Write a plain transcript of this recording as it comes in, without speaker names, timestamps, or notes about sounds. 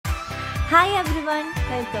Hi everyone,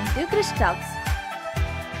 welcome to Krish Talks.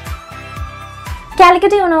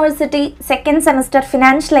 Calicut University second semester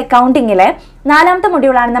financial accounting നാലാമത്തെ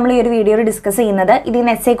മൊഡ്യൂളാണ് നമ്മൾ ഈ ഒരു വീഡിയോയിൽ ഡിസ്കസ് ചെയ്യുന്നത്. ഇതിന്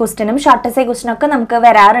എസ്എ ക്വസ്റ്റ്യനും ഷോർട്ട് എസ്എ ക്വസ്റ്റ്യനും ഒക്കെ നമുക്ക്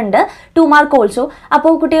വരാറുണ്ട്, 2 മാർക്ക് ഓൾസോ.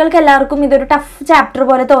 അപ്പോൾ കുട്ടികൾക്ക് എല്ലാവർക്കും ഇതൊരു ടഫ് ചാപ്റ്റർ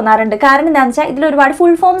പോലെ തോന്നാറുണ്ട്. കാരണം എന്താണെന്ന് വെച്ചാൽ ഇതിൽ ഒരുപാട്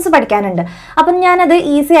ഫുൾ ഫോംസ് പഠിക്കാനുണ്ട്. അപ്പം ഞാനത്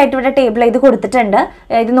ഈസി ആയിട്ട് ഇവിടെ ടേബിൾ ചെയ്ത് കൊടുത്തിട്ടുണ്ട്,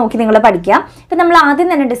 ഇത് നോക്കി നിങ്ങൾ പഠിക്കുക. ഇപ്പം നമ്മൾ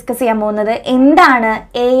ആദ്യം തന്നെ ഡിസ്കസ് ചെയ്യാൻ പോകുന്നത് എന്താണ്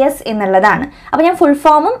AS എന്നുള്ളതാണ്. അപ്പോൾ ഞാൻ ഫുൾ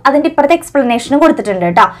ഫോമും അതിൻ്റെ ഇപ്പുറത്തെ എക്സ്പ്ലനേഷനും കൊടുത്തിട്ടുണ്ട്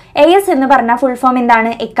കേട്ടോ. AS എന്ന് പറഞ്ഞാൽ ഫുൾ ഫോം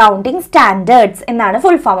എന്താണ്? അക്കൗണ്ടിങ് സ്റ്റാൻഡേർഡ്സ് എന്നാണ്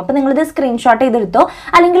ഫുൾ ഫോം. അപ്പോൾ നിങ്ങളിത് സ്ക്രീൻഷോട്ട് ചെയ്തെടുത്തോ,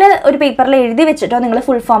 അല്ലെങ്കിൽ ഒരു പേപ്പറിൽ എഴുതി വെച്ചിട്ടോ നിങ്ങൾ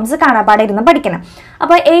ഫുൾ ഫോംസ് കാണാപ്പാടെ ഇരുന്ന് പഠിക്കണം.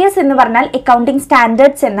 അപ്പോൾ AS എന്ന് പറഞ്ഞാൽ അക്കൗണ്ടിങ്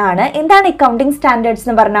സ്റ്റാൻഡേർഡ്സ് എന്നാണ്. എന്താണ് അക്കൗണ്ടിങ് സ്റ്റാൻഡേർഡ്സ്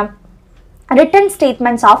എന്ന് പറഞ്ഞാൽ? Written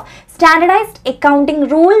statements of standardized accounting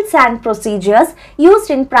rules and procedures used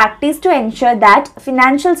in practice to ensure that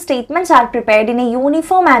financial statements are prepared in a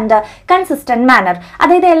uniform and consistent manner.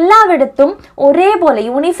 അതായത് എല്ലായിടത്തും ഒരേപോലെ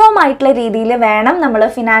യൂണിഫോം ആയിട്ടുള്ള രീതിയിൽ വേണം നമ്മൾ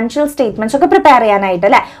ഫിനാൻഷ്യൽ സ്റ്റേറ്റ്മെന്റ്സ് ഒക്കെ പ്രിപ്പയർ ചെയ്യാനായിട്ട്,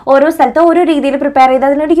 അല്ലേ? ഓരോ സ്ഥലത്തും ഓരോ രീതിയിൽ പ്രിപ്പയർ ചെയ്ത്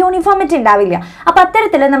അതിനൊരു യൂണിഫോമിറ്റി ഉണ്ടാവില്ല. അപ്പോൾ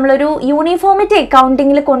അത്തരത്തിൽ നമ്മളൊരു യൂണിഫോമിറ്റി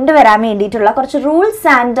അക്കൗണ്ടിങ്ങിൽ കൊണ്ടുവരാൻ വേണ്ടിയിട്ടുള്ള കുറച്ച് rules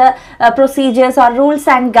and procedures or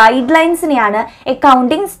rules and guide ലൈൻസിനെയാണ്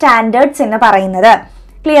accounting standards എന്ന് പറയുന്നത്.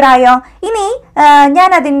 ക്ലിയർ ആയോ? ഇനി ഞാൻ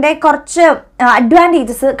അതിൻ്റെ കുറച്ച്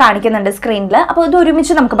അഡ്വാൻറ്റേജസ് കാണിക്കുന്നുണ്ട് സ്ക്രീനിൽ. അപ്പോൾ ഇത്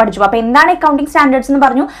ഒരുമിച്ച് നമുക്ക് പഠിച്ചു. അപ്പോൾ എന്താണ് അക്കൗണ്ടിങ് സ്റ്റാൻഡേർഡ്സ് എന്ന്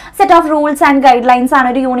പറഞ്ഞു? Set of rules and guide lines ആണ്,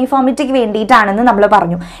 ഒരു യൂണിഫോമിറ്റിക്ക് വേണ്ടിയിട്ടാണെന്ന് നമ്മൾ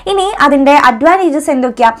പറഞ്ഞു. ഇനി അതിൻ്റെ അഡ്വാൻറ്റേജസ്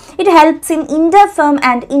എന്തൊക്കെയാണ്? It helps in Inter firm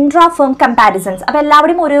and intra firm comparisons. അപ്പോൾ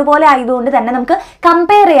എല്ലാവരും ഒരുപോലെ ആയതുകൊണ്ട് തന്നെ നമുക്ക്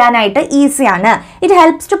കമ്പയർ ചെയ്യാനായിട്ട് ഈസിയാണ്. It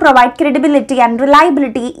helps to provide credibility and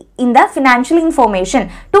reliability in the financial information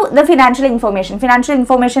to the financial information. Financial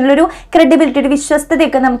ഇൻഫോർമേഷനിലൊരു credibility, ഒരു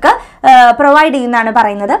വിശ്വസ്തതയൊക്കെ നമുക്ക് പ്രൊവൈഡ് ചെയ്യുന്നതാണ്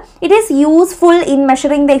പറയുന്നത്. It is useful in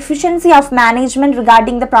measuring the efficiency of management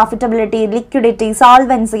regarding the profitability, liquidity,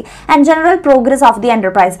 solvency and general progress of the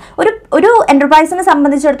enterprise. ഒരു enterpriseനെ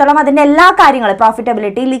സംബന്ധിച്ചിടത്തോളം അതിൻ്റെ എല്ലാ കാര്യങ്ങളും,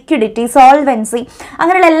 profitability, liquidity, solvency,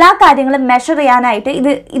 അങ്ങനെയുള്ള എല്ലാ കാര്യങ്ങളും മെഷർ ചെയ്യാനായിട്ട്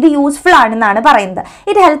ഇത് യൂസ്ഫുൾ ആണെന്നാണ് പറയുന്നത്.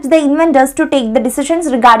 It helps the inventors to take the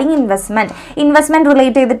decisions regarding investment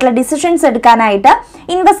relate ചെയ്തിട്ടുള്ള ഡിസിഷൻസ് എടുക്കാനായിട്ട്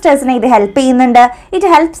ഇൻവെസ്റ്റേഴ്സിനെ ഇത് ഹെൽപ്പ് ചെയ്യുന്നുണ്ട്.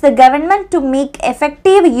 It helps the government to make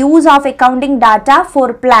effective use of accounting data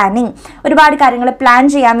four planning. ഒരുപാട് കാര്യങ്ങൾ പ്ലാൻ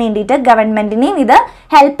ചെയ്യാൻ വേണ്ടിയിട്ട് ഗവൺമെന്റിനെയും ഇത്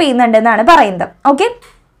ഹെൽപ്പ് ചെയ്യുന്നുണ്ടെന്നാണ് പറയുന്നത്. ഓക്കെ,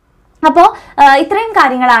 അപ്പോൾ ഇത്രയും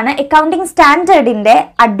കാര്യങ്ങളാണ് അക്കൗണ്ടിങ് സ്റ്റാൻഡേർഡിൻ്റെ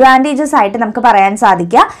അഡ്വാൻറ്റേജസ് ആയിട്ട് നമുക്ക് പറയാൻ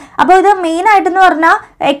സാധിക്കുക. അപ്പോൾ ഇത് മെയിൻ ആയിട്ടെന്ന് പറഞ്ഞാൽ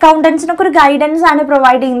അക്കൗണ്ടൻസിനൊക്കെ ഒരു ഗൈഡൻസ് ആണ്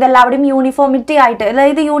പ്രൊവൈഡ് ചെയ്യുന്നത്. എല്ലാവരും യൂണിഫോമിറ്റി ആയിട്ട്,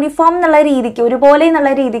 അതായത് യൂണിഫോം എന്നുള്ള രീതിക്ക്, ഒരുപോലെ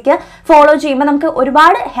എന്നുള്ള രീതിക്ക് ഫോളോ ചെയ്യുമ്പോൾ നമുക്ക്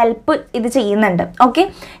ഒരുപാട് ഹെൽപ്പ് ഇത് ചെയ്യുന്നുണ്ട്. ഓക്കെ,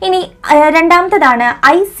 ഇനി രണ്ടാമത്തേതാണ്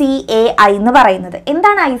ICAI എന്ന് പറയുന്നത്.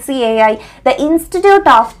 എന്താണ് ICAI? The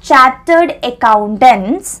institute of chartered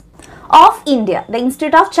accountants of India. The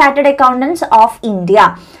institute of chartered accountants of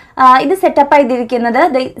India. ഇത് സെറ്റപ്പ് ചെയ്തിരിക്കുന്നത്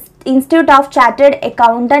the institute of chartered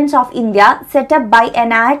accountants of India setup by N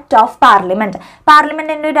act of parliament.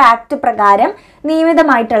 പാർലമെന്റിന്റെ ഒരു act പ്രകാരം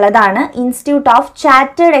നിയമിതമായിട്ടുള്ളതാണ് institute of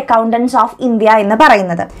chartered accountants of India എന്ന്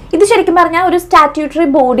പറയുന്നത്. ഇത് ശരിക്കും പറഞ്ഞാൽ ഒരു സ്റ്റാറ്റ്യൂട്ടറി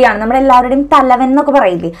ബോഡിയാണ്, നമ്മുടെ എല്ലാവരുടെയും തലവൻ എന്നൊക്കെ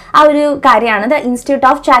പറയില്ലേ, ആ ഒരു കാര്യമാണ് the institute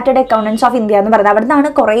of chartered accountants of India എന്ന് പറയുന്നത്. അവിടെ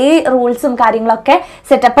നിന്നാണ് കുറേ റൂൾസും കാര്യങ്ങളൊക്കെ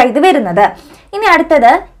സെറ്റപ്പ് ചെയ്ത് വരുന്നത്. ഇനി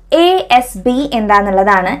അടുത്തത് ASB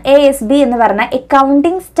എന്താന്നുള്ളതാണ്. ASB എന്ന് പറഞ്ഞാൽ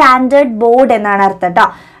അക്കൗണ്ടിങ് സ്റ്റാൻഡേർഡ് ബോർഡ് എന്നാണ് അർത്ഥം കേട്ടോ.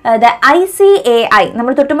 ദ ICAI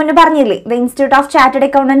നമ്മൾ തൊട്ട് മുന്നേ പറഞ്ഞില്ലേ, the institute of chartered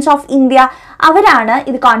accountants of India, അവരാണ്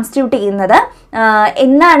ഇത് കോൺസ്റ്റിറ്റ്യൂട്ട് ചെയ്യുന്നത്.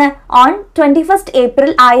 എന്നാണ്? On 21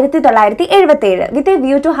 April 1977 with a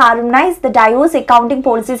view to harmonise the diverse accounting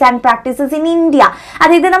policies and practices in India.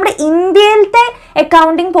 അതായത് നമ്മുടെ ഇന്ത്യയിലത്തെ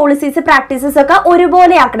അക്കൗണ്ടിംഗ് പോളിസീസ് പ്രാക്ടീസസ് ഒക്കെ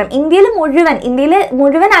ഒരുപോലെ ആക്കണം. ഇന്ത്യയിൽ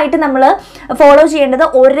മുഴുവനായിട്ട് നമ്മൾ ഫോളോ ചെയ്യേണ്ടത്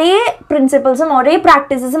ഒരേ പ്രിൻസിപ്പിൾസും ഒരേ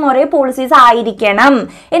പ്രാക്ടീസസും ഒരേ പോളിസീസ് ആയിരിക്കണം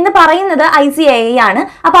എന്ന് പറയുന്നത് ICAI ആണ്.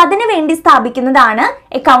 അപ്പോൾ അതിനു വേണ്ടി സ്ഥാപിക്കുന്നതാണ്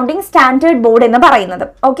അക്കൗണ്ടിംഗ് സ്റ്റാൻഡേർഡ് ബോർഡ് എന്ന് പറയുന്നത്.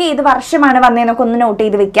 ഓക്കെ, ഇത് വർഷമാണ് വന്നതെന്നൊക്കെ ഒന്ന് നോട്ട്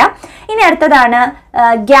ചെയ്ത് വെക്കാം. ഇനി അടുത്തതാണ്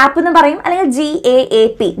GAP എന്ന് പറയും, അല്ലെങ്കിൽ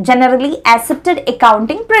GAAP, generally accepted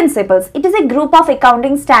accounting principles. It is A group of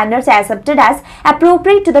accounting standards accepted as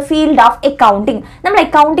appropriate to the field of accounting. നമ്മൾ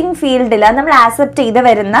അക്കൗണ്ടിംഗ് ഫീൽഡിൽ നമ്മൾ ആക്സെപ്റ്റ് ചെയ്ത്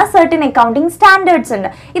വരുന്ന സർട്ടൻ അക്കൗണ്ടിംഗ് സ്റ്റാൻഡേർഡ്സ് ഉണ്ട്.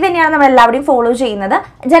 ഇത് തന്നെയാണ് നമ്മൾ എല്ലാവരും ഫോളോ ചെയ്യുന്നത്.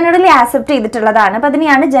 ജനറലി ആക്സെപ്റ്റ് ചെയ്തിട്ടുള്ളതാണ്. അപ്പോൾ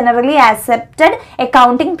അതിനെയാണ് ജനറലി ആക്സെപ്റ്റഡ്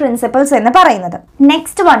അക്കൗണ്ടിംഗ് പ്രിൻസിപ്പിൾസ് എന്ന് പറയുന്നത്.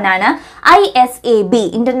 നെക്സ്റ്റ് വൺ ആണ് ISAB,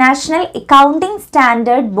 international accounting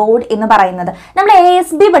standard board എന്ന് പറയുന്നത്. നമ്മൾ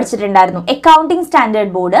ASB പഠിച്ചിട്ടുണ്ടായിരുന്നു, അക്കൗണ്ടിംഗ്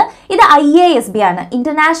സ്റ്റാൻഡേർഡ് ബോർഡ് ഇത് IASB ആണ്,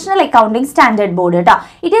 ഇന്റർനാഷണൽ അക്കൗണ്ടിംഗ് സ്റ്റാൻഡേർഡ് ബോർഡ് കേട്ടോ.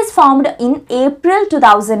 It is formed in April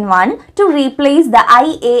 2001 to replace the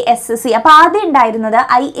IASC. അപ്പോൾ ആദ്യം ഉണ്ടായിരുന്നത്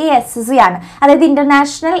IASC ആണ്, അതായത്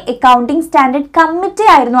ഇന്റർനാഷണൽ അക്കൗണ്ടിംഗ് സ്റ്റാൻഡേർഡ് കമ്മിറ്റി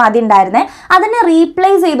ആയിരുന്നു ആദ്യം ഉണ്ടായിരുന്നത്. അതിനെ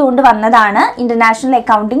റീപ്ലേസ് ചെയ്തുകൊണ്ട് വന്നതാണ് ഇന്റർനാഷണൽ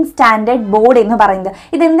അക്കൗണ്ടിംഗ് സ്റ്റാൻഡേർഡ് ബോർഡ് എന്ന് പറയുന്നത്.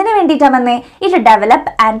 ഇത് എന്തിനു വേണ്ടിയിട്ടാണ് വന്നേ? It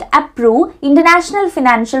develop and approve international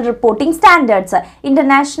financial reporting standards.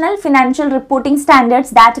 International financial reporting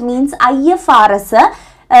standards that means IFRS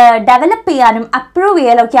develop ചെയ്യാനും അപ്രൂവ്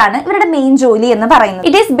ചെയ്യാനൊക്കെയാണ് ഇവരുടെ മെയിൻ ജോലി എന്ന് പറയുന്നത്.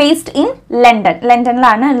 ഇറ്റ് ഈസ് ബേസ്ഡ് ഇൻ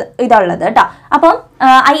ലണ്ടനിലാണ് ഇതുള്ളത് കേട്ടോ. അപ്പം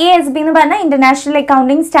IASB എന്ന് പറഞ്ഞാൽ ഇന്റർനാഷണൽ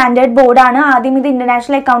അക്കൗണ്ടിംഗ് സ്റ്റാൻഡേർഡ് ബോർഡാണ്. ആദ്യം ഇത്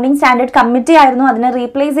ഇന്റർനാഷണൽ അക്കൗണ്ടിംഗ് സ്റ്റാൻഡേർഡ് കമ്മിറ്റി ആയിരുന്നു, അതിനെ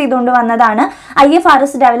റീപ്ലേസ് ചെയ്തുകൊണ്ട് വന്നതാണ്.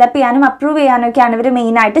 IFRS ഡെവലപ്പ് ചെയ്യാനും അപ്രൂവ് ചെയ്യാനൊക്കെയാണ് ഇവർ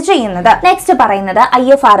മെയിൻ ആയിട്ട് ചെയ്യുന്നത്. നെക്സ്റ്റ് പറയുന്നത്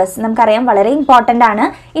IFRS നമുക്കറിയാം വളരെ ഇമ്പോർട്ടന്റ് ആണ്.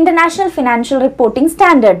 International financial reporting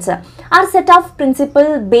standards R set of principle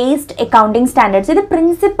based accounting standards. ഇത്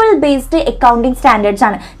പ്രിൻസിപ്പിൾ ബേസ്ഡ് അക്കൗണ്ടിംഗ് സ്റ്റാൻഡേർഡ്സ്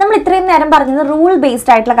ആണ്. നമ്മൾ ഇത്രയും നേരം പറഞ്ഞത് റൂൾ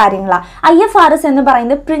ബേസ്ഡ് ആയിട്ടുള്ള കാര്യങ്ങളാണ്. IFRS എന്ന്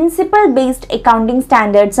പറയുന്നത് പ്രിൻസിപ്പിൾ ബേസ്ഡ് അക്കൗണ്ടിംഗ്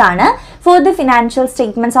സ്റ്റാൻഡേർഡ്സ് ആണ് for the financial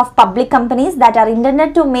statements of public companies that are intended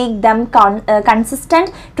to make them consistent,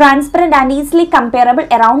 transparent and easily comparable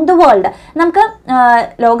around the world. നമുക്ക്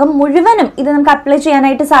ലോകം മുഴുവനും ഇത് നമുക്ക് അപ്ലൈ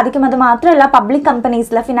ചെയ്യാനായിട്ട് സാധിക്കും. അത് മാത്രമല്ല പബ്ലിക്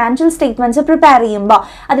കമ്പനീസിലെ ഫിനാൻഷ്യൽ സ്റ്റേറ്റ്മെന്റ്സ് പ്രിപ്പയർ ചെയ്യുമ്പോൾ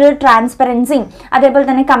അതിലൊരു ട്രാൻസ്പെറൻസിയും അതേപോലെ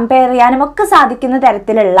തന്നെ കമ്പയർ ചെയ്യാനും ഒക്കെ സാധിക്കുന്ന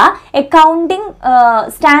തരത്തിലുള്ള അക്കൗണ്ടിങ്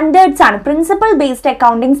സ്റ്റാൻഡേർഡ്സ് ആണ്, പ്രിൻസിപ്പൽ ബേസ്ഡ്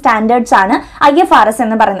അക്കൗണ്ടിങ് സ്റ്റാൻഡേർഡ്സ് ആണ് IFRS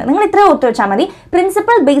എന്ന് പറയുന്നത്. നിങ്ങൾ ഇത്രയും ഓർത്തു വെച്ചാൽ മതി.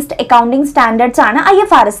 പ്രിൻസിപ്പൽ ബേസ്ഡ് അക്കൗണ്ടിങ് സ്റ്റാൻഡേർഡ്സ് ആണ്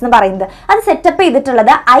IFRS എന്ന് പറയുന്നത്. അത് സെറ്റപ്പ്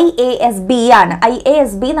ചെയ്തിട്ടുള്ളത് IASB ആണ്.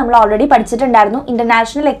 IASB നമ്മൾ ഓൾറെഡി പഠിച്ചിട്ടുണ്ടായിരുന്നു.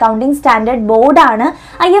 ഇന്റർനാഷണൽ അക്കൗണ്ടിംഗ് സ്റ്റാൻഡേർഡ് ബോർഡാണ്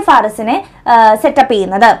IFRSനെ സെറ്റപ്പ്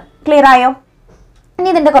ചെയ്യുന്നത്. ക്ലിയർ ആയോ? ഇനി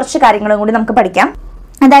ഇതിന്റെ കുറച്ച് കാര്യങ്ങളും കൂടി നമുക്ക് പഠിക്കാം.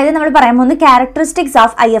 അതായത് നമ്മൾ പറയാൻ പോകുന്നത് ക്യാരക്ടറിസ്റ്റിക്സ്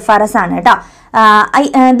ഓഫ് IFRS ആണ് കേട്ടോ.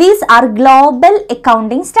 These are global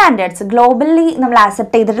accounting standards. Globally നമ്മൾ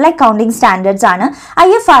ആക്സെപ്റ്റ് ചെയ്തിട്ടുള്ള അക്കൗണ്ടിംഗ് സ്റ്റാൻഡേർഡ്സ് ആണ്.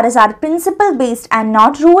 IFRS R principal based and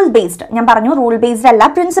not rule based. ഞാൻ പറഞ്ഞു റൂൾ ബേസ്ഡ് അല്ല,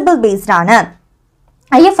 പ്രിൻസിപ്പൽ ബേസ്ഡ് ആണ്.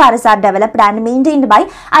 IFRS are developed and maintained by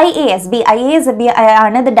IASB. IASB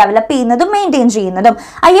ആണ് ഇത് ഡെവലപ്പ് ചെയ്യുന്നതും മെയിൻറ്റെയിൻ ചെയ്യുന്നതും.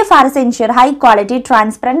 IFRS ensure high quality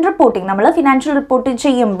transparent reporting. നമ്മൾ ഫിനാൻഷ്യൽ റിപ്പോർട്ട്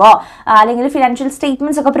ചെയ്യുമ്പോൾ അല്ലെങ്കിൽ ഫിനാൻഷ്യൽ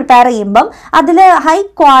സ്റ്റേറ്റ്മെന്റ്സ് ഒക്കെ പ്രിപ്പയർ ചെയ്യുമ്പോൾ അതിൽ ഹൈ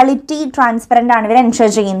ക്വാളിറ്റി ട്രാൻസ്പെറന്റ് ആണ് ഇവർ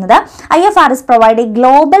എൻഷുർ ചെയ്യുന്നത്. IFRS provide a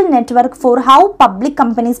global network for how public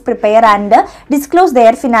companies prepare and disclose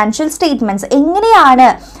their financial statements. എങ്ങനെയാണ്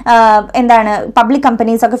എന്താണ് പബ്ലിക്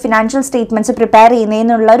കമ്പനീസ് ഒക്കെ ഫിനാൻഷ്യൽ സ്റ്റേറ്റ്മെന്റ്സ് പ്രിപ്പയർ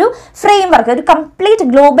ചെയ്യുന്നതിനുള്ള ഒരു ഫ്രെയിം വർക്ക്, ഒരു കംപ്ലീറ്റ്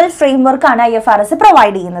ഗ്ലോബൽ ഫ്രെയിം വർക്ക് ആണ് IFRS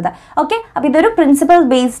പ്രൊവൈഡ് ചെയ്യുന്നത്. ഓക്കെ, അപ്പൊ ഇതൊരു പ്രിൻസിപ്പൽ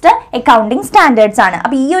ബേസ്ഡ് അക്കൗണ്ടിംഗ് സ്റ്റാൻഡേർഡ്സ് ആണ്.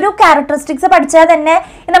 അപ്പൊ ഈ ഒരു ക്യാരക്ടറിസ്റ്റിക്സ് പഠിച്ചാൽ തന്നെ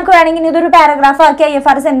നമുക്ക് വേണമെങ്കിൽ ഇതൊരു പാരഗ്രാഫ് ആക്കി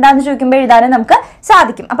IFRS എന്താണെന്ന് ചോദിക്കുമ്പോൾ എഴുതാനും നമുക്ക്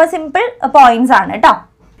സാധിക്കും. അപ്പൊ സിമ്പിൾ പോയിന്റ്സ് ആണ് കേട്ടോ.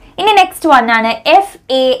 ഇനി നെക്സ്റ്റ് വൺ ആണ്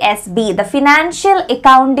FASB, the financial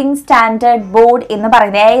accounting standard board എന്ന്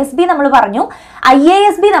പറയുന്നത്. ASB നമ്മൾ പറഞ്ഞു,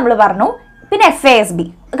 IASB നമ്മൾ പറഞ്ഞു, പിന്നെ FASB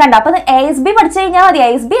കണ്ടോ. അപ്പൊ ASB പഠിച്ചു കഴിഞ്ഞാൽ മതി.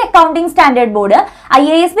 ASB accounting standard board,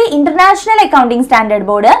 IASB international accounting standard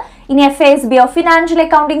board, ഇനി FASB financial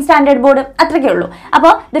accounting standard board, അത്രയ്ക്കേ ഉള്ളൂ.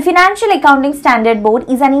 അപ്പോൾ the financial accounting standard board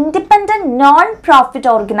is an independent non profit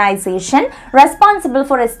organisation responsible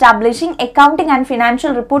for establishing accounting and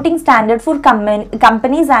financial reporting standard four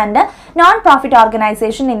companies and non profit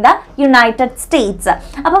organisation in the United States.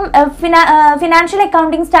 അപ്പം financial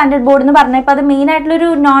accounting standard board എന്ന് പറഞ്ഞപ്പോൾ അത് main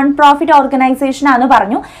ആയിട്ടുള്ളൊരു non profit organisation ആണെന്ന്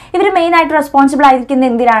പറഞ്ഞു. ഇവർ main ആയിട്ട് responsible ആയിരിക്കുന്നത്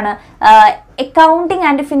എന്തിനാണ്? Accounting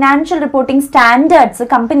and financial reporting standards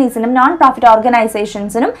കമ്പനീസിനും non profit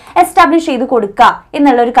ഓർഗനൈസേഷൻസിനും establish ചെയ്ത് കൊടുക്കുക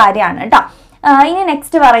എന്നുള്ളൊരു കാര്യമാണ് കേട്ടോ. ഇനി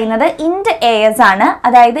നെക്സ്റ്റ് പറയുന്നത് IND-AS ആണ്,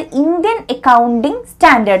 അതായത് ഇന്ത്യൻ അക്കൗണ്ടിംഗ്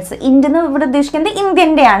സ്റ്റാൻഡേർഡ്സ്. ഇന്ത്യ എന്ന് ഇവിടെ ഉദ്ദേശിക്കുന്നത്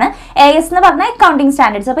ഇന്ത്യൻ്റെ ആണ്. AS എന്ന് പറഞ്ഞാൽ അക്കൗണ്ടിംഗ്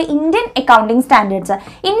സ്റ്റാൻഡേർഡ്സ്. അപ്പോൾ Indian accounting standards.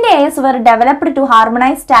 IND-AS were developed to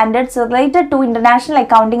harmonize standards related to international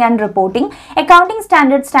accounting and reporting. Accounting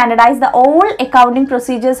standards standardize the all accounting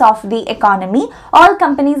procedures of the economy. All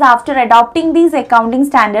companies after adopting these accounting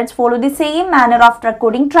standards follow the same manner of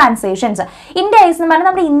recording transactions. IND-AS എന്ന് പറഞ്ഞാൽ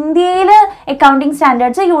നമ്മുടെ ഇന്ത്യയിൽ accounting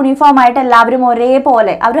standards uniform ആയിട്ട് എല്ലാവരും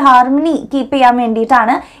ഒരേപോലെ അവർ harmony keep ചെയ്യാൻ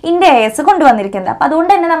വേണ്ടിയിട്ടാണ് IND-AS കൊണ്ടുവന്നിരിക്കുന്നത്. അപ്പൊ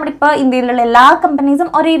അതുകൊണ്ട് തന്നെ നമ്മളിപ്പോൾ ഇന്ത്യയിലുള്ള എല്ലാ കമ്പനീസും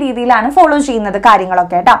ഒരേ രീതിയിലാണ് ഫോളോ ചെയ്യുന്നത്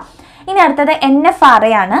കാര്യങ്ങളൊക്കെ കേട്ടോ. ഇനി അടുത്തത്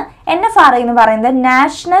NFRA ആണ്. NFRA എന്ന് പറയുന്നത്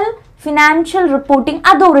നാഷണൽ ഫിനാൻഷ്യൽ റിപ്പോർട്ടിംഗ്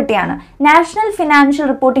അതോറിറ്റി ആണ്. National financial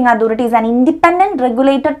reporting authority is an independent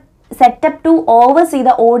regulated setup to oversee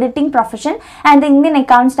the auditing profession and the Indian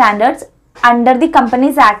account standards under the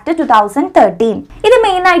companies act 2013. ഇത്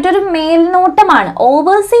മെയിൻ ആയിട്ട് ഒരു മേൽനോട്ടമാണ്.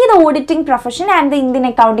 Oversee the auditing profession and the Indian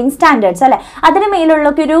accounting standards അല്ലെ, അതിന്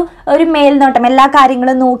മേലുള്ളൊക്കെ ഒരു മേൽനോട്ടം, എല്ലാ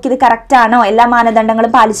കാര്യങ്ങളും നോക്കി ഇത് കറക്റ്റ് ആണോ, എല്ലാ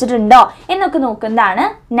മാനദണ്ഡങ്ങളും പാലിച്ചിട്ടുണ്ടോ എന്നൊക്കെ നോക്കുന്നതാണ്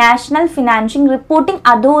നാഷണൽ ഫിനാൻഷ്യൽ റിപ്പോർട്ടിംഗ്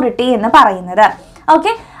അതോറിറ്റി എന്ന് പറയുന്നത്.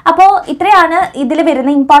 ഓക്കെ, അപ്പോൾ ഇത്രയാണ് ഇതിൽ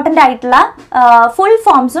വരുന്ന ഇമ്പോർട്ടൻ്റ് ആയിട്ടുള്ള ഫുൾ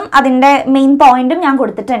ഫോംസും അതിൻ്റെ മെയിൻ പോയിന്റും ഞാൻ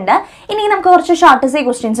കൊടുത്തിട്ടുണ്ട്. ഇനി നമുക്ക് കുറച്ച് ഷോർട്ട് എസ്സേ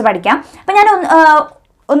ക്വസ്റ്റ്യൻസ് പഠിക്കാം. അപ്പോൾ ഞാൻ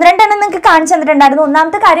ഒന്ന് രണ്ടെണ്ണം നിങ്ങൾക്ക് കാണിച്ചു തന്നിട്ടുണ്ടായിരുന്നു.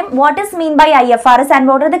 ഒന്നാമത്തെ കാര്യം what is mean by IFRS and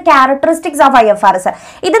what are the characteristics of IFRS,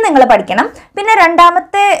 ഇത് നിങ്ങൾ പഠിക്കണം. പിന്നെ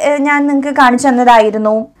രണ്ടാമത്തെ ഞാൻ നിങ്ങൾക്ക് കാണിച്ചു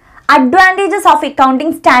തന്നതായിരുന്നു അഡ്വാൻറ്റേജസ് ഓഫ്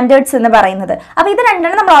അക്കൗണ്ടിങ് സ്റ്റാൻഡേർഡ്സ് എന്ന് പറയുന്നത്. അപ്പോൾ ഇത്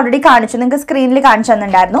രണ്ടെണ്ണം നമ്മൾ ഓൾറെഡി കാണിച്ചു, നിങ്ങൾക്ക് സ്ക്രീനിൽ കാണിച്ചു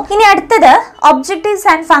തന്നിട്ടുണ്ടായിരുന്നു. ഇനി അടുത്തത് objectives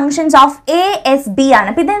and functions of ASB ആണ്.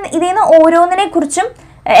 അപ്പോൾ ഇതിൽ നിന്ന് ഓരോന്നിനെ കുറിച്ചും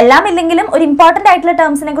എല്ലാം ഇല്ലെങ്കിലും ഒരു ഇമ്പോർട്ടൻ്റ് ആയിട്ടുള്ള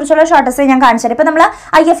ടേംസിനെ കുറിച്ചുള്ള ഷോർട്ട് എസ്സേ ഞാൻ കാണിച്ചത്. ഇപ്പോൾ നമ്മൾ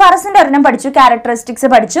IFRSന്റെ ഒരെണ്ണം പഠിച്ചു, ക്യാരക്ടറിസ്റ്റിക്സ്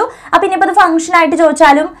പഠിച്ചു. അപ്പോൾ ഇനിയിപ്പോൾ അത് ഫംഗ്ഷൻ ആയിട്ട്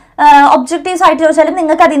ചോദിച്ചാലും ഒബ്ജക്റ്റീവ്സ് ആയിട്ട് ചോദിച്ചാലും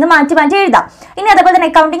നിങ്ങൾക്ക് അതിൽ നിന്ന് മാറ്റി മാറ്റി എഴുതാം. ഇനി അതേപോലെ തന്നെ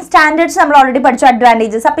അക്കൗണ്ടിങ് സ്റ്റാൻഡേർഡ്സ് നമ്മൾ ഓൾറെഡി പഠിച്ചു,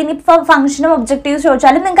 അഡ്വാൻറ്റേജസ്. അപ്പോൾ ഇനിയിപ്പോൾ ഫംഗ്ഷനും ഒബ്ജക്റ്റീവ്സ്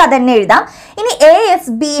ചോദിച്ചാലും നിങ്ങൾക്ക് അത് തന്നെ എഴുതാം. ഇനി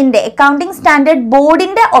ASBന്റെ അക്കൗണ്ടിങ് സ്റ്റാൻഡേർഡ്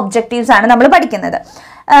ബോർഡിന്റെ ഒബ്ജക്റ്റീവ്സ് ആണ് നമ്മൾ പഠിക്കുന്നത്.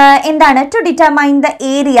 എന്താണ്? To determine the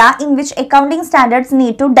area in which accounting standards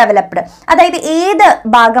need to developed. അതായത് ഏത്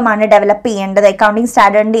ഭാഗമാണ് ഡെവലപ്പ് ചെയ്യേണ്ടത്, അക്കൗണ്ടിങ്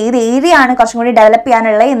സ്റ്റാൻഡേർഡിന്റെ ഏത് ഏരിയ ആണ് കുറച്ചും കൂടി ഡെവലപ്പ്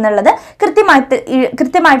ചെയ്യാനുള്ളത് എന്നുള്ളത്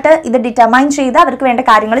കൃത്യമായിട്ട് ഇത് ഡിറ്റർമൈൻ ചെയ്ത് അവർക്ക് വേണ്ട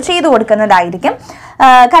കാര്യങ്ങൾ ചെയ്തു കൊടുക്കുന്നതായിരിക്കും.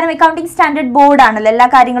 കാരണം അക്കൗണ്ടിങ് സ്റ്റാൻഡേർഡ് ബോർഡ് ആണല്ലോ എല്ലാ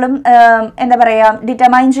കാര്യങ്ങളും എന്താ പറയുക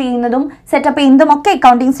ഡിറ്റർമൈൻ ചെയ്യുന്നതും സെറ്റപ്പ് ചെയ്യുന്നതും ഒക്കെ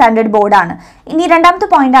അക്കൗണ്ടിങ് സ്റ്റാൻഡേർഡ് ബോർഡാണ്. ഇനി രണ്ടാമത്തെ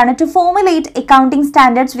പോയിന്റ് ആണ് to formulate accounting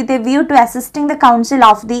standards with a view to assisting the council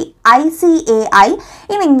of the ICAI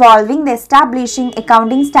in involving the establishing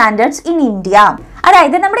accounting standards in India.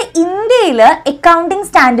 അതായത് നമ്മുടെ ഇന്ത്യയിൽ അക്കൗണ്ടിങ്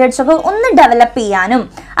സ്റ്റാൻഡേർഡ്സ് ഒക്കെ ഒന്ന് ഡെവലപ്പ് ചെയ്യാനും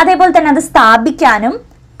അതേപോലെ തന്നെ അത് സ്ഥാപിക്കാനും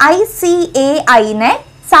ICAI-നെ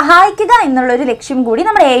സഹായിക്കുക എന്നുള്ളൊരു ലക്ഷ്യം കൂടി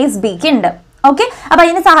നമ്മുടെ ASBക്ക് ഉണ്ട്. ഓക്കെ, അപ്പൊ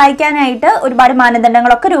അതിനെ സഹായിക്കാനായിട്ട് ഒരുപാട്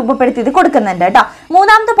മാനദണ്ഡങ്ങളൊക്കെ രൂപപ്പെടുത്തി ഇത് കൊടുക്കുന്നുണ്ട് കേട്ടോ.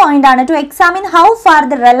 മൂന്നാമത്തെ പോയിന്റ് ആണ് to examine how far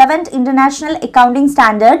the relevant international accounting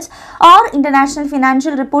standards or international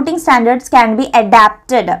financial reporting standards can be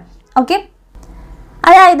adapted. Okay,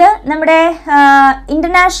 അതായത് നമ്മുടെ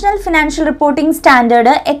ഇന്റർനാഷണൽ ഫിനാൻഷ്യൽ റിപ്പോർട്ടിംഗ്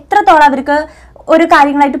സ്റ്റാൻഡേർഡ് എത്രത്തോളം അവർക്ക് ഒരു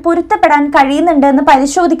കാര്യങ്ങളായിട്ട് പൊരുത്തപ്പെടാൻ കഴിയുന്നുണ്ട് എന്ന്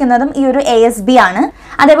പരിശോധിക്കുന്നതും ഈ ഒരു ASB ആണ്.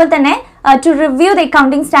 അതേപോലെ തന്നെ to review the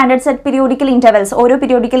accounting standards at periodical intervals, ഓരോ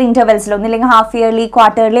periodical intervalsലും ഒന്നില്ലെങ്കിൽ ഹാഫ് ഇയർലി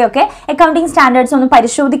ക്വാർട്ടർലി ഒക്കെ അക്കൗണ്ടിങ് സ്റ്റാൻഡേർഡ്സ് ഒന്ന്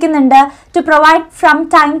പരിശോധിക്കുന്നുണ്ട്. To provide from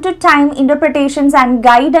time to time interpretations and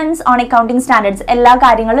guidance on accounting standards, എല്ലാ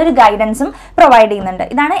കാര്യങ്ങളും ഒരു ഗൈഡൻസും പ്രൊവൈഡ് ചെയ്യുന്നുണ്ട്.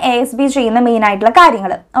 ഇതാണ് ASB ചെയ്യുന്ന മെയിൻ ആയിട്ടുള്ള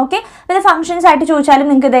കാര്യങ്ങൾ. ഓക്കെ, ഇത് ഫംഗ്ഷൻസ് ആയിട്ട് ചോദിച്ചാലും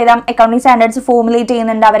നിങ്ങൾക്ക് ഇത് എഴുതാം. അക്കൗണ്ടിങ് സ്റ്റാൻഡേർഡ്സ് ഫോർമുലേറ്റ്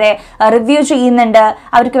ചെയ്യുന്നുണ്ട്, അവരെ റിവ്യൂ ചെയ്യുന്നുണ്ട്,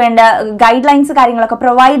 അവർക്ക് വേണ്ട ഗൈഡ് ലൈൻസ് കാര്യങ്ങളൊക്കെ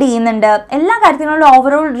പ്രൊവൈഡ് ചെയ്യുന്നുണ്ട്. എല്ലാ കാര്യത്തിനുള്ള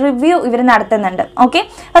ഓവറോൾ റിവ്യൂ ഇവർ നടത്തുന്നുണ്ട്. ഓക്കെ,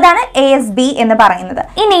 അതാണ് ASB എന്ന് പറയുന്നത്.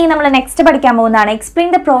 ഇനി നമ്മൾ നെക്സ്റ്റ് പഠിക്കാൻ പോകുന്നതാണ് explain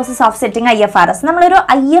the process of setting IFRS. നമ്മളൊരു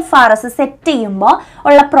IFRS സെറ്റ് ചെയ്യുമ്പോൾ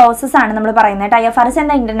ഉള്ള പ്രോസസ് ആണ് നമ്മൾ പറയുന്നത്. IFRS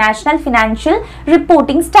എന്ന ഇന്റർനാഷണൽ ഫിനാൻഷ്യൽ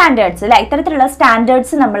റിപ്പോർട്ടിംഗ് സ്റ്റാൻഡേർഡ്സ് അല്ലെ, ഇത്തരത്തിലുള്ള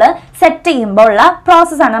സ്റ്റാൻഡേർഡ്സ് നമ്മൾ സെറ്റ് ചെയ്യുമ്പോൾ ഉള്ള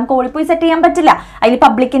പ്രോസസ് ആണ്. നമുക്ക് ഓടിപ്പോയി സെറ്റ് ചെയ്യാൻ പറ്റില്ല. അതിൽ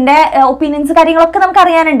പബ്ലിക്കിന്റെ ഒപ്പീനിയൻസ് കാര്യങ്ങളൊക്കെ നമുക്ക്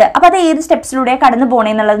അറിയാനുണ്ട്. അപ്പൊ അത് ഏത് സ്റ്റെപ്സിലൂടെ കടന്നു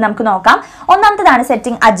പോകണേ എന്നുള്ളത് നമുക്ക് നോക്കാം. ഒന്നാമത്തേതാണ്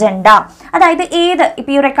സെറ്റിംഗ് അജണ്ട. അതായത്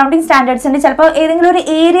ഇപ്പൊ ഈ ഒരു അക്കൗണ്ടിംഗ് സ്റ്റാൻഡേർഡ്സിന്റെ ചിലപ്പോൾ ഏതെങ്കിലും ഒരു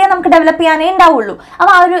ഏരിയ നമുക്ക് ഡെവലപ്പ് ചെയ്യാനേ ഉണ്ടാവുള്ളൂ.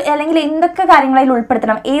 അപ്പൊ ആ ഒരു അല്ലെങ്കിൽ എന്തൊക്കെ കാര്യങ്ങളിൽ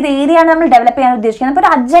ഉൾപ്പെടുത്തണം, ഏത് ഏരിയയാണ് നമ്മൾ ഡെവലപ്പ് ചെയ്യാൻ ഉദ്ദേശിക്കുന്നത്, അപ്പോൾ ഒരു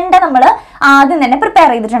അജണ്ട നമ്മൾ ആദ്യം തന്നെ പ്രിപ്പയർ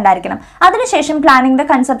ചെയ്തിട്ടുണ്ടായിരിക്കണം. അതിനുശേഷം planning the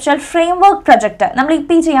conceptual framework project. നമ്മൾ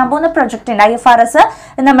ഇപ്പോൾ ഈ ചെയ്യാൻ പോകുന്ന പ്രൊജക്ടിന്റെ IFRS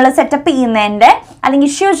നമ്മൾ സെറ്റപ്പ് ചെയ്യുന്നതിന്റെ അല്ലെങ്കിൽ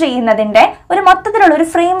ഇഷ്യൂ ചെയ്യുന്നതിന്റെ ഒരു മൊത്തത്തിലുള്ള ഒരു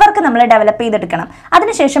ഫ്രെയിംവർക്ക് നമ്മൾ ഡെവലപ്പ് ചെയ്തെടുക്കണം.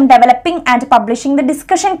 അതിനുശേഷം developing and publishing the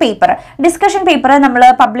discussion paper നമ്മൾ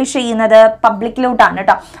പബ്ലിഷ് ചെയ്യുന്നത് പബ്ലിക്കിലോട്ടാണ്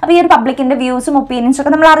കേട്ടോ. അപ്പോൾ ഈ ഒരു പബ്ലിക്കിന്റെ വ്യൂസും ഒപ്പീനിയൻസും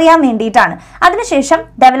ഒക്കെ നമ്മൾ അറിയാൻ വേണ്ടിയിട്ടാണ്. അതിനുശേഷം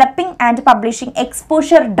developing and publishing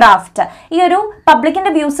exposure draft. ഈ ഒരു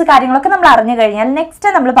പബ്ലിക്കിന്റെ വ്യൂസ് കാര്യങ്ങളൊക്കെ നമ്മൾ അറിഞ്ഞു കഴിഞ്ഞാൽ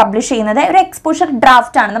നെക്സ്റ്റ് നമ്മൾ പബ്ലിഷ് ചെയ്യുന്നത് ഒരു എക്സ്പോഷർ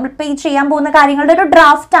ഡ്രാഫ്റ്റ് ആണ്. നമ്മൾ പേ ചെയ്യാൻ പോകുന്ന കാര്യങ്ങളുടെ ഒരു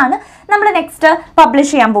ഡ്രാഫ്റ്റ് ആണ് നമ്മൾ നെക്സ്റ്റ്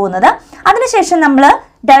പബ്ലിഷ് ചെയ്യാൻ പോകുന്നത്. അതിനുശേഷം നമ്മൾ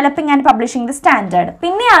developing and publishing the standard,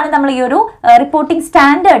 പിന്നെയാണ് നമ്മൾ ഈ ഒരു റിപ്പോർട്ടിംഗ്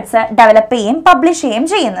സ്റ്റാൻഡേർഡ്സ് ഡെവലപ്പ് ചെയ്യുകയും പബ്ലിഷ് ചെയ്യുകയും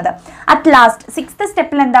ചെയ്യുന്നത്. അറ്റ് ലാസ്റ്റ് 6th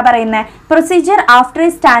സ്റ്റെപ്പിൽ എന്താ പറയുന്നത്, procedure after A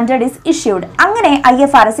standard is issued. അങ്ങനെ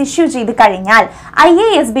IFRS ഇഷ്യൂ ചെയ്ത് കഴിഞ്ഞാൽ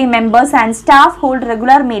IASB members and staff hold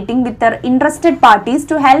regular meeting with there interested parties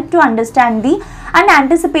to help to understand the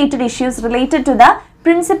അൺആന്റിസിപ്പേറ്റഡ് issues related to the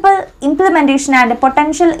principal implementation and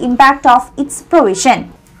potential impact of its provision.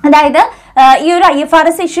 അതായത് ഈ ഒരു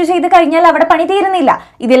IFRS issue ചെയ്ത് കഴിഞ്ഞാൽ അവിടെ പണി തീരുന്നില്ല.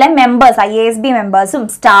 ഇതിലെ മെമ്പേഴ്സ് IASB മെമ്പേഴ്സും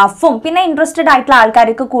സ്റ്റാഫും പിന്നെ ഇൻട്രസ്റ്റഡ് ആയിട്ടുള്ള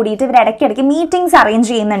ആൾക്കാരൊക്കെ കൂടിയിട്ട് ഇവർ ഇടയ്ക്കിടയ്ക്ക് മീറ്റിംഗ്സ് അറേഞ്ച്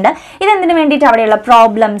ചെയ്യുന്നുണ്ട്. ഇതെന്തിനു വേണ്ടിയിട്ട് അവിടെയുള്ള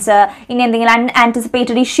പ്രോബ്ലംസ്, ഇനി എന്തെങ്കിലും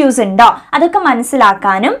അൺആന്റിസിപ്പേറ്റഡ് ഇഷ്യൂസ് ഉണ്ടോ അതൊക്കെ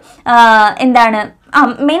മനസ്സിലാക്കാനും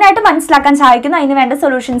മെയിനായിട്ട് മനസ്സിലാക്കാൻ സഹായിക്കുന്നു. അതിന് വേണ്ട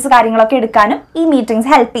സൊല്യൂഷൻസ് കാര്യങ്ങളൊക്കെ എടുക്കാനും ഈ മീറ്റിംഗ്സ്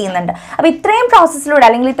ഹെൽപ്പ് ചെയ്യുന്നുണ്ട്. അപ്പോൾ ഇത്രയും പ്രോസസ്സിലൂടെ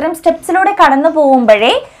അല്ലെങ്കിൽ ഇത്രയും സ്റ്റെപ്സിലൂടെ കടന്നു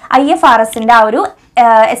പോകുമ്പോഴേ IFRSന്റെ ആ ഒരു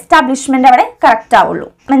എസ്റ്റാബ്ലിഷ്മെന്റ് അവിടെ കറക്റ്റ് ആവുള്ളൂ.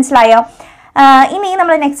 മനസ്സിലായോ? ഇനി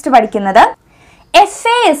നമ്മൾ നെക്സ്റ്റ് പഠിക്കുന്നത്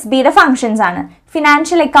FASBയുടെ ഫങ്ഷൻസ് ആണ്.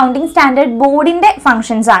 ഫിനാൻഷ്യൽ അക്കൗണ്ടിംഗ് സ്റ്റാൻഡേർഡ് ബോർഡിന്റെ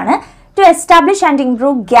ഫങ്ഷൻസ് ആണ്. To establish and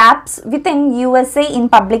improve gaps within USA in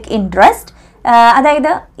public interest,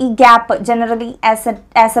 അതായത് ഈ ഗ്യാപ്പ് ജനറലി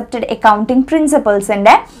ആക്സെപ്റ്റഡ് അക്കൗണ്ടിങ്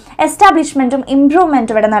പ്രിൻസിപ്പിൾസിൻ്റെ എസ്റ്റാബ്ലിഷ്മെൻറ്റും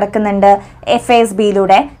ഇംപ്രൂവ്മെൻറ്റും ഇവിടെ നടക്കുന്നുണ്ട്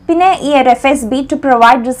FASBയിലൂടെ. പിന്നെ ഈ ഒരു FASB to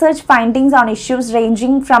provide research findings on issues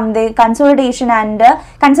ranging from the consolidation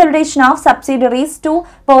of subsidiaries to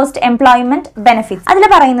post employment benefits. അതിൽ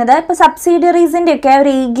പറയുന്നത് ഇപ്പോൾ സബ്സിഡിയറീസിൻ്റെ ഒക്കെ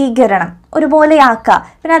ഒരു ഏകീകരണം ഒരുപോലെ ആക്കുക,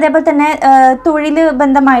 പിന്നെ അതേപോലെ തന്നെ തൊഴിൽ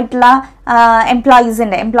ബന്ധമായിട്ടുള്ള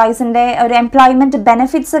എംപ്ലോയീസിൻ്റെ ഒരു എംപ്ലോയ്മെൻറ്റ്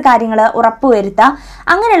ബെനിഫിറ്റ്സ് കാര്യങ്ങൾ ഉറപ്പുവരുത്തുക,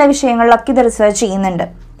 അങ്ങനെയുള്ള വിഷയങ്ങളിലൊക്കെ ഇത് റിസർച്ച് ചെയ്യുന്നുണ്ട്.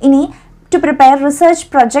 ഇനി to prepare research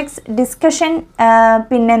projects discussion,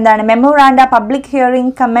 പിന്നെന്താണ് മെമ്മോറാൻഡ, public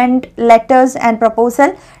hearing, comment letters and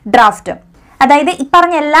proposal draft. അതായത് ഈ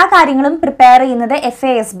പറഞ്ഞ എല്ലാ കാര്യങ്ങളും പ്രിപ്പയർ ചെയ്യുന്നത്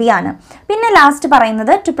FASB ആണ്. പിന്നെ ലാസ്റ്റ്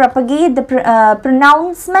പറയുന്നത് to propagate the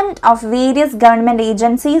pronouncement of various government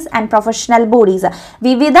agencies and professional bodies.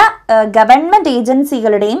 വിവിധ ഗവൺമെന്റ്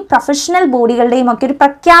ഏജൻസികളുടെയും പ്രൊഫഷണൽ ബോഡികളുടെയും ഒക്കെ ഒരു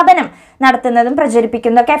പ്രഖ്യാപനം നടത്തുന്നതും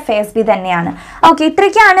പ്രചരിപ്പിക്കുന്നതൊക്കെ FASB തന്നെയാണ്. ഓക്കെ,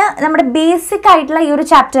 ഇത്രയ്ക്കാണ് നമ്മുടെ ബേസിക് ആയിട്ടുള്ള ഈ ഒരു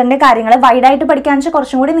ചാപ്റ്ററിന്റെ കാര്യങ്ങൾ. വൈഡായിട്ട് പഠിക്കാന്ന് വെച്ചാൽ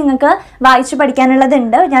കുറച്ചും കൂടി നിങ്ങൾക്ക് വായിച്ച്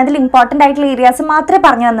പഠിക്കാനുള്ളതുണ്ട്. ഞാനതിൽ ഇമ്പോർട്ടൻ്റ് ആയിട്ടുള്ള ഏരിയാസ് മാത്രമേ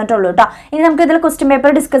പറഞ്ഞു തന്നിട്ടുള്ളൂ കേട്ടോ. ഇനി നമുക്ക് ഇതിൽ ക്വസ്റ്റ്യൻ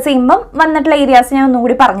പേപ്പർ ഡിസ്കസ് ചെയ്യുമ്പോൾ വന്നിട്ടുള്ള ഏരിയാസ് ഞാൻ ഒന്നും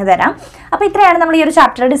കൂടി പറഞ്ഞു തരാം. അപ്പോൾ ഇത്രയാണ് നമ്മൾ ഈ ഒരു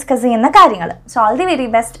ചാപ്റ്റർ ഡിസ്കസ് ചെയ്യുന്ന കാര്യങ്ങൾ. So all the very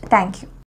best. Thank you.